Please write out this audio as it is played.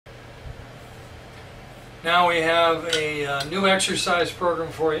Now we have a new exercise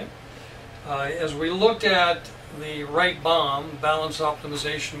program for you. As we looked at the Wright Balance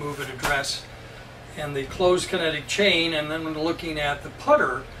Optimization move at address and the closed kinetic chain, and then when looking at the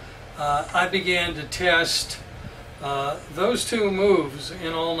putter, I began to test those two moves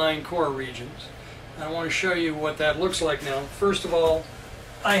in all 9 core regions. And I want to show you what that looks like now. First of all,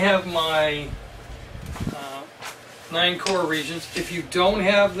 I have my 9 core regions. If you don't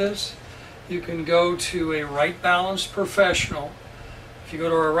have this, you can go to a Wright Balance Professional. If you go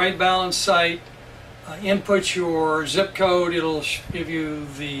to our Wright Balance site, input your zip code, it'll give you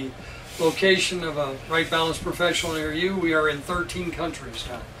the location of a Wright Balance Professional near you. We are in 13 countries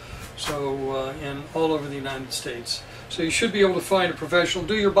now, so in all over the United States. So you should be able to find a professional,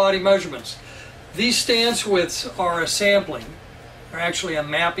 do your body measurements. These stance widths are a sampling, are actually a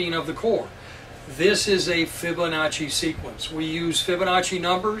mapping of the core. This is a Fibonacci sequence. We use Fibonacci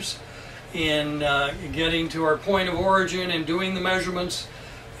numbers in getting to our point of origin and doing the measurements,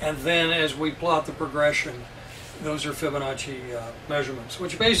 and then as we plot the progression, those are Fibonacci measurements,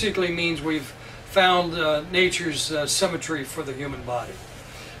 which basically means we've found nature's symmetry for the human body.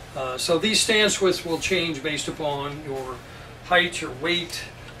 So these stance widths will change based upon your height, your weight,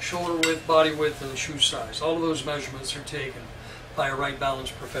 shoulder width, body width, and the shoe size. All of those measurements are taken by a Wright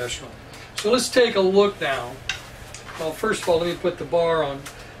Balance Professional. So let's take a look now. Well, first of all, let me put the bar on.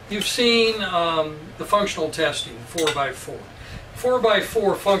 You've seen the functional testing, 4x4.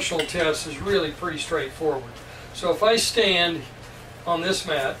 4x4 functional test is really pretty straightforward. So if I stand on this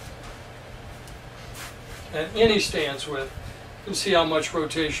mat at any stance width, you can see how much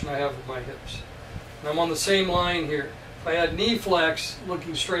rotation I have with my hips. And I'm on the same line here. If I had knee flex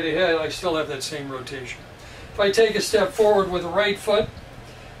looking straight ahead, I still have that same rotation. If I take a step forward with the right foot,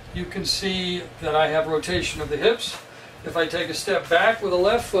 you can see that I have rotation of the hips. If I take a step back with the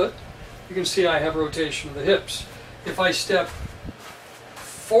left foot, you can see I have rotation of the hips. If I step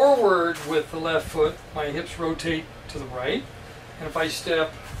forward with the left foot, my hips rotate to the right. And if I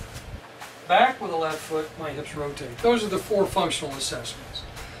step back with the left foot, my hips rotate. Those are the 4 functional assessments.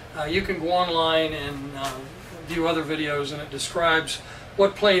 You can go online and view other videos, and it describes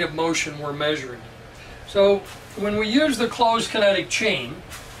what plane of motion we're measuring. So when we use the closed kinetic chain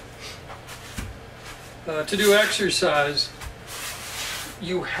to do exercise,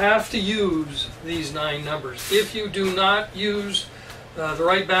 you have to use these 9 numbers. If you do not use the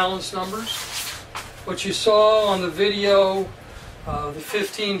Wright Balance numbers, what you saw on the video, the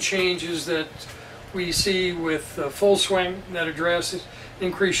 15 changes that we see with full swing that addresses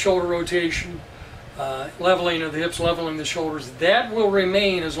increased shoulder rotation, leveling of the hips, leveling the shoulders, that will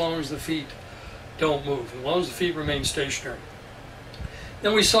remain as long as the feet don't move, as long as the feet remain stationary.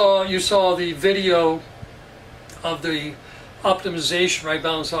 Then you saw the video of the optimization, Wright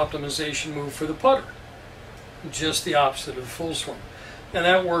Balance Optimization move for the putter, just the opposite of the full swing. And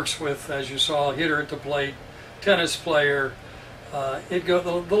that works with, as you saw, hitter at the plate, tennis player,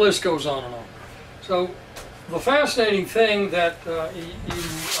 the list goes on and on. So the fascinating thing that you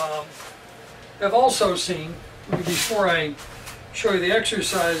have also seen, before I show you the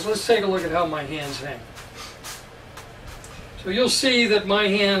exercise, let's take a look at how my hands hang. So you'll see that my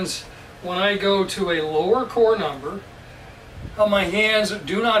hands, when I go to a lower core number, how my hands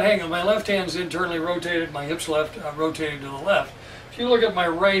do not hang. My left hand's internally rotated, my hips rotated to the left. If you look at my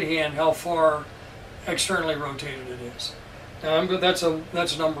right hand, how far externally rotated it is. Now that's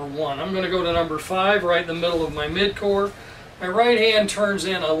number 1. I'm going to go to number 5, right in the middle of my mid-core. My right hand turns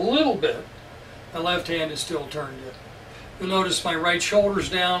in a little bit. My left hand is still turned in. You'll notice my right shoulder's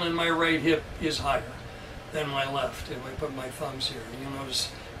down and my right hip is higher than my left. If I put my thumbs here, you'll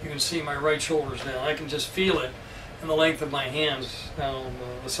notice you can see my right shoulder's down. I can just feel it in the length of my hands down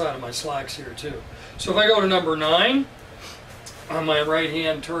the side of my slacks here too. So if I go to number 9, my right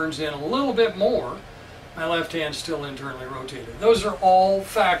hand turns in a little bit more. My left hand's still internally rotated. Those are all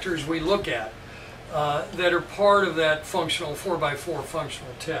factors we look at that are part of that functional 4x4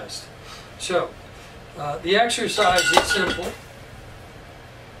 functional test. So the exercise is simple.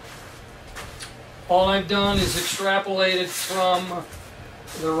 All I've done is extrapolated from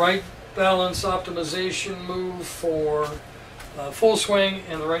the Wright Balance Optimization move for full swing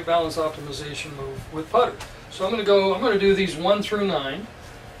and the Wright Balance Optimization move with putter. So I'm going to do these 1 through 9.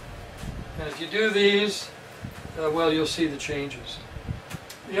 And if you do these, well, you'll see the changes.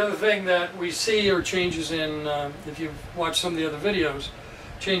 The other thing that we see are changes in, if you've watched some of the other videos,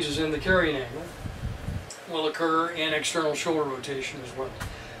 changes in the carrying angle will occur in external shoulder rotation as well.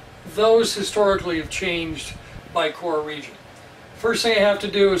 Those historically have changed by core region. First thing I have to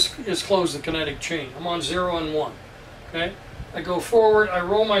do is close the kinetic chain. I'm on 0 and 1. Okay? I go forward, I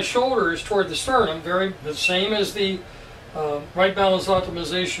roll my shoulders toward the sternum, the same as the Wright Balance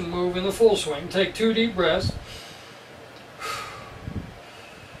Optimization move in the full swing. Take 2 deep breaths.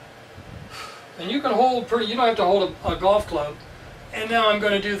 And you can hold you don't have to hold a golf club. And now I'm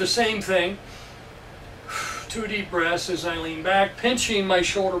going to do the same thing. 2 deep breaths as I lean back, pinching my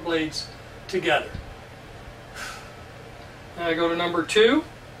shoulder blades together. And I go to number 2.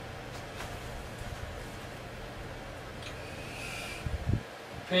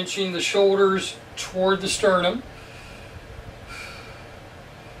 Pinching the shoulders toward the sternum.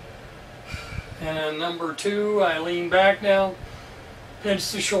 And on number 2, I lean back now,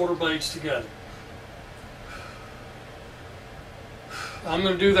 pinch the shoulder blades together. I'm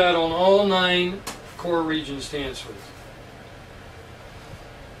going to do that on all 9 core region stance swings.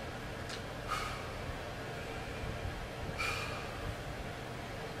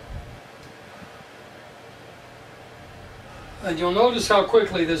 And you'll notice how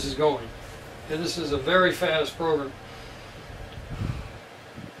quickly this is going. And this is a very fast program.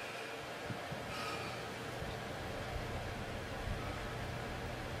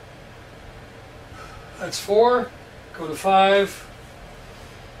 That's 4. Go to 5.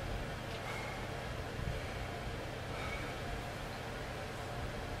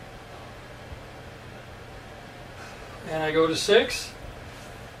 And I go to 6.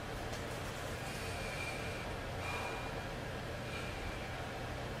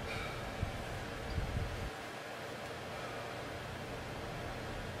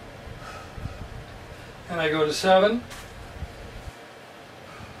 And I go to 7.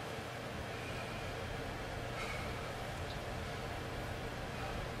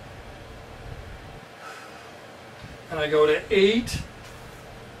 And I go to 8.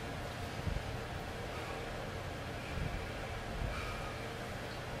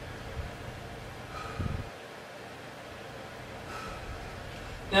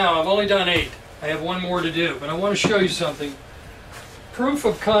 Now, I've only done 8. I have 1 more to do, but I want to show you something. Proof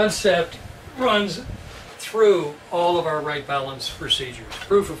of concept runs through all of our Wright Balance procedures.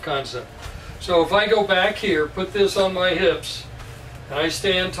 Proof of concept. So if I go back here, put this on my hips, and I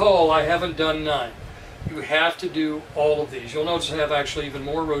stand tall, I haven't done 9. You have to do all of these. You'll notice I have actually even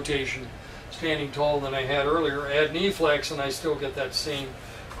more rotation standing tall than I had earlier. Add knee flex and I still get that same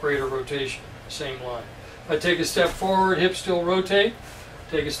greater rotation, same line. I take a step forward, hips still rotate.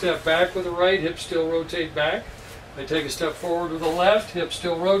 Take a step back with the right, hips still rotate back. I take a step forward with the left, hips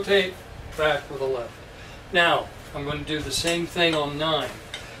still rotate, back with the left. Now, I'm going to do the same thing on 9.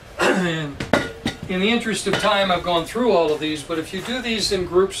 And in the interest of time, I've gone through all of these, but if you do these in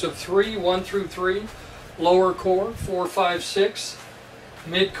groups of 3, 1 through 3, lower core, 4, 5, 6,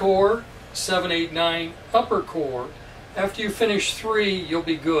 mid core, 7, 8, 9, upper core, after you finish 3, you'll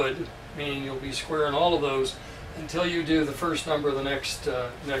be good, meaning you'll be square in all of those until you do the first number of the next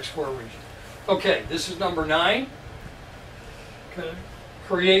core region. Okay, this is number 9.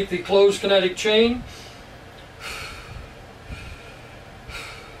 Create the closed kinetic chain.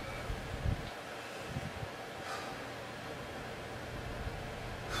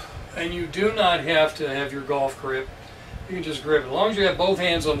 And you do not have to have your golf grip. You can just grip it. As long as you have both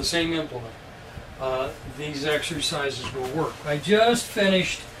hands on the same implement, these exercises will work. I just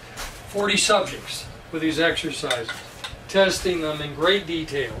finished 40 subjects with these exercises, testing them in great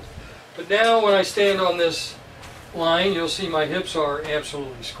detail. But now when I stand on this line, you'll see my hips are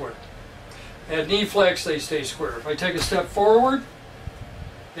absolutely square. At knee flex, they stay square. If I take a step forward,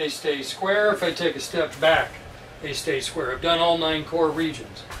 they stay square. If I take a step back, they stay square. I've done all 9 core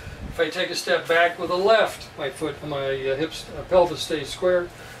regions. If I take a step back with the left, my hips, pelvis stays square.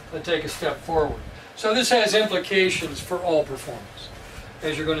 If I take a step forward. So this has implications for all performance,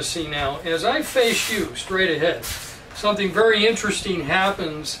 as you're going to see now. As I face you straight ahead, something very interesting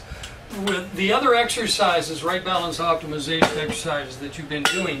happens with the other exercises, Wright Balance Optimization exercises that you've been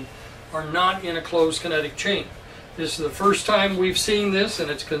doing are not in a closed kinetic chain. This is the first time we've seen this,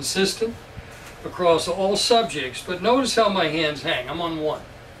 and it's consistent across all subjects. But notice how my hands hang. I'm on 1,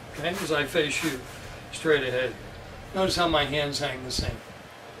 okay, as I face you straight ahead. Notice how my hands hang the same.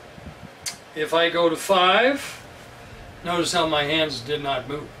 If I go to 5, notice how my hands did not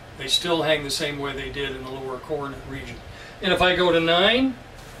move. They still hang the same way they did in the lower core region. And if I go to 9,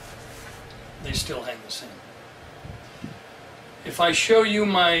 they still hang the same. If I show you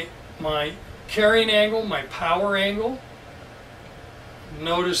my carrying angle, my power angle,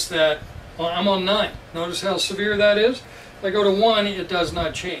 notice that, well, I'm on 9. Notice how severe that is. If I go to 1, it does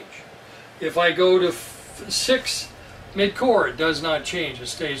not change. If I go to 6, mid-core, it does not change. It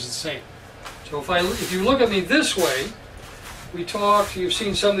stays the same. So if you look at me this way, we talked, you've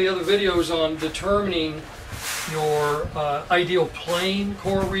seen some of the other videos on determining your ideal plane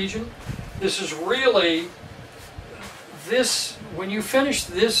core region. This is really, when you finish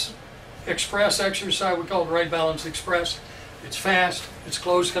this express exercise, we call it Wright Balance Express. It's fast, it's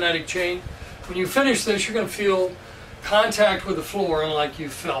closed kinetic chain. When you finish this, you're going to feel contact with the floor unlike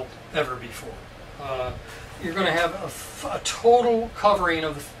you've felt ever before. You're going to have a total covering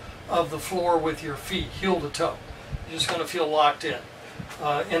of the floor with your feet, heel to toe. You're just going to feel locked in.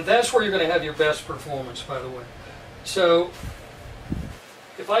 And that's where you're going to have your best performance, by the way. So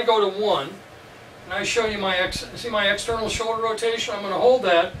if I go to 1, and I show you see my external shoulder rotation, I'm going to hold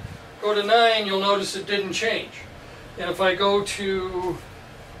that. Go to 9, you'll notice it didn't change. And if I go to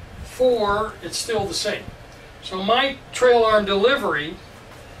 4, it's still the same. So my trail arm delivery,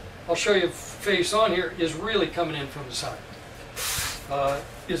 I'll show you face on here, is really coming in from the side.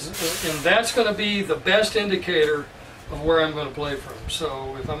 And that's going to be the best indicator of where I'm going to play from.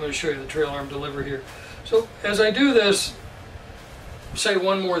 So if I'm going to show you the trail arm delivery here. So as I do this, say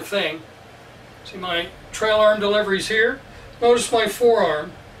one more thing. See my trail arm deliveries here? Notice my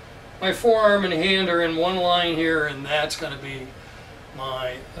forearm. My forearm and hand are in one line here, and that's going to be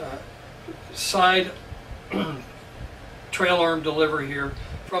my side trail arm delivery here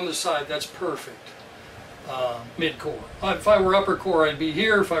from the side. That's perfect. Mid-core. If I were upper core, I'd be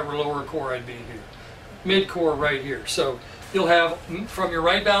here. If I were lower core, I'd be here. Mid-core right here. So you'll have, from your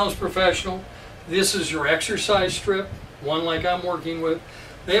Wright Balance Professional, this is your exercise strip, one like I'm working with.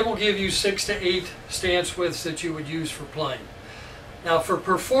 They will give you 6 to 8 stance widths that you would use for playing. Now for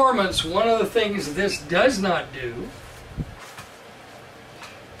performance, one of the things this does not do,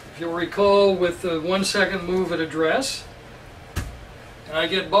 if you'll recall with the 1 second move at address, and I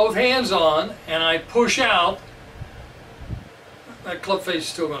get both hands on and I push out, that club face is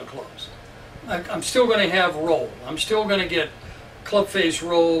still going to close. I'm still going to have roll. I'm still going to get club face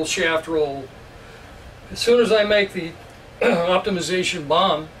roll, shaft roll. As soon as I make the optimization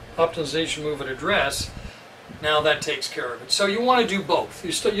move at address, now that takes care of it. So you want to do both.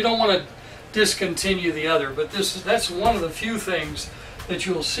 You don't want to discontinue the other, but that's one of the few things that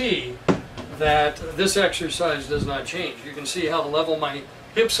you'll see that this exercise does not change. You can see how level my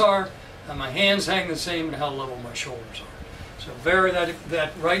hips are, and my hands hang the same, and how level my shoulders are. So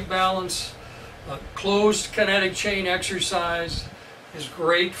that Wright Balance closed kinetic chain exercise is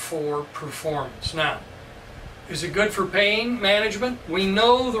great for performance. Now, is it good for pain management? We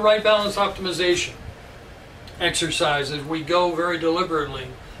know the Wright Balance Optimization exercises, we go very deliberately,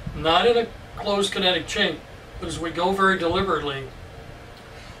 not in a closed kinetic chain, but as we go very deliberately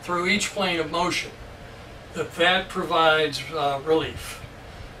through each plane of motion, that provides relief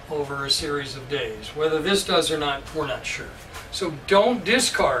over a series of days. Whether this does or not, we're not sure. So don't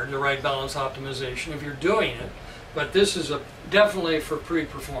discard the Wright Balance Optimization if you're doing it, but this is definitely for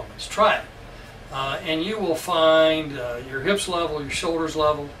pre-performance. Try it, and you will find your hips level, your shoulders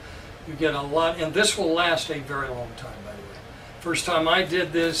level. You get a lot, and this will last a very long time, by the way. First time I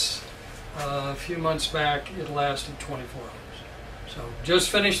did this a few months back, it lasted 24 hours. So just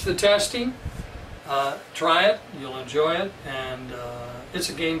finish the testing, try it, you'll enjoy it, and it's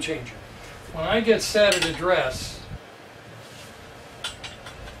a game changer. When I get set at address,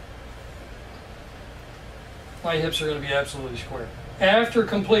 my hips are going to be absolutely square. After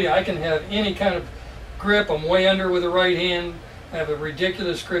complete, I can have any kind of grip. I'm way under with the right hand. I have a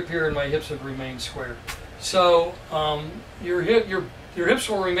ridiculous grip here, and my hips have remained square. So your hips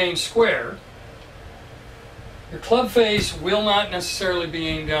will remain square. Your club face will not necessarily be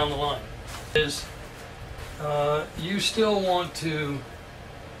aimed down the line. You still want to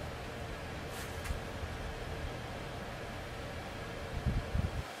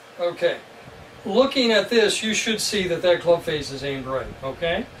okay. Looking at this, you should see that club face is aimed right.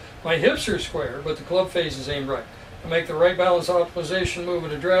 Okay, my hips are square, but the club face is aimed right. I make the Wright Balance Optimization move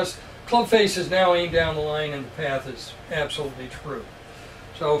at address. Club face is now aimed down the line, and the path is absolutely true.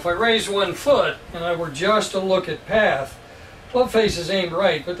 So if I raise one foot and I were just to look at path, club face is aimed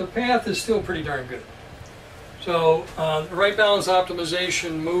right, but the path is still pretty darn good. So the Wright Balance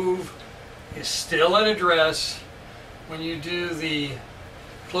Optimization move is still at address when you do the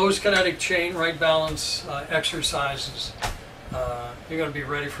closed kinetic chain Wright Balance exercises. You're going to be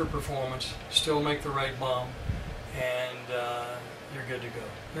ready for performance, still make the right bomb, and you're good to go.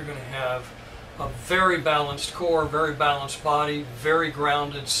 You're going to have a very balanced core, very balanced body, very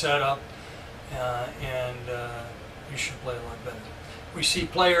grounded setup, and you should play a lot better. We see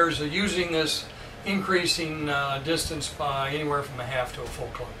players using this, increasing distance by anywhere from a half to a full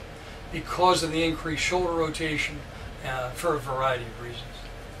club because of the increased shoulder rotation for a variety of reasons.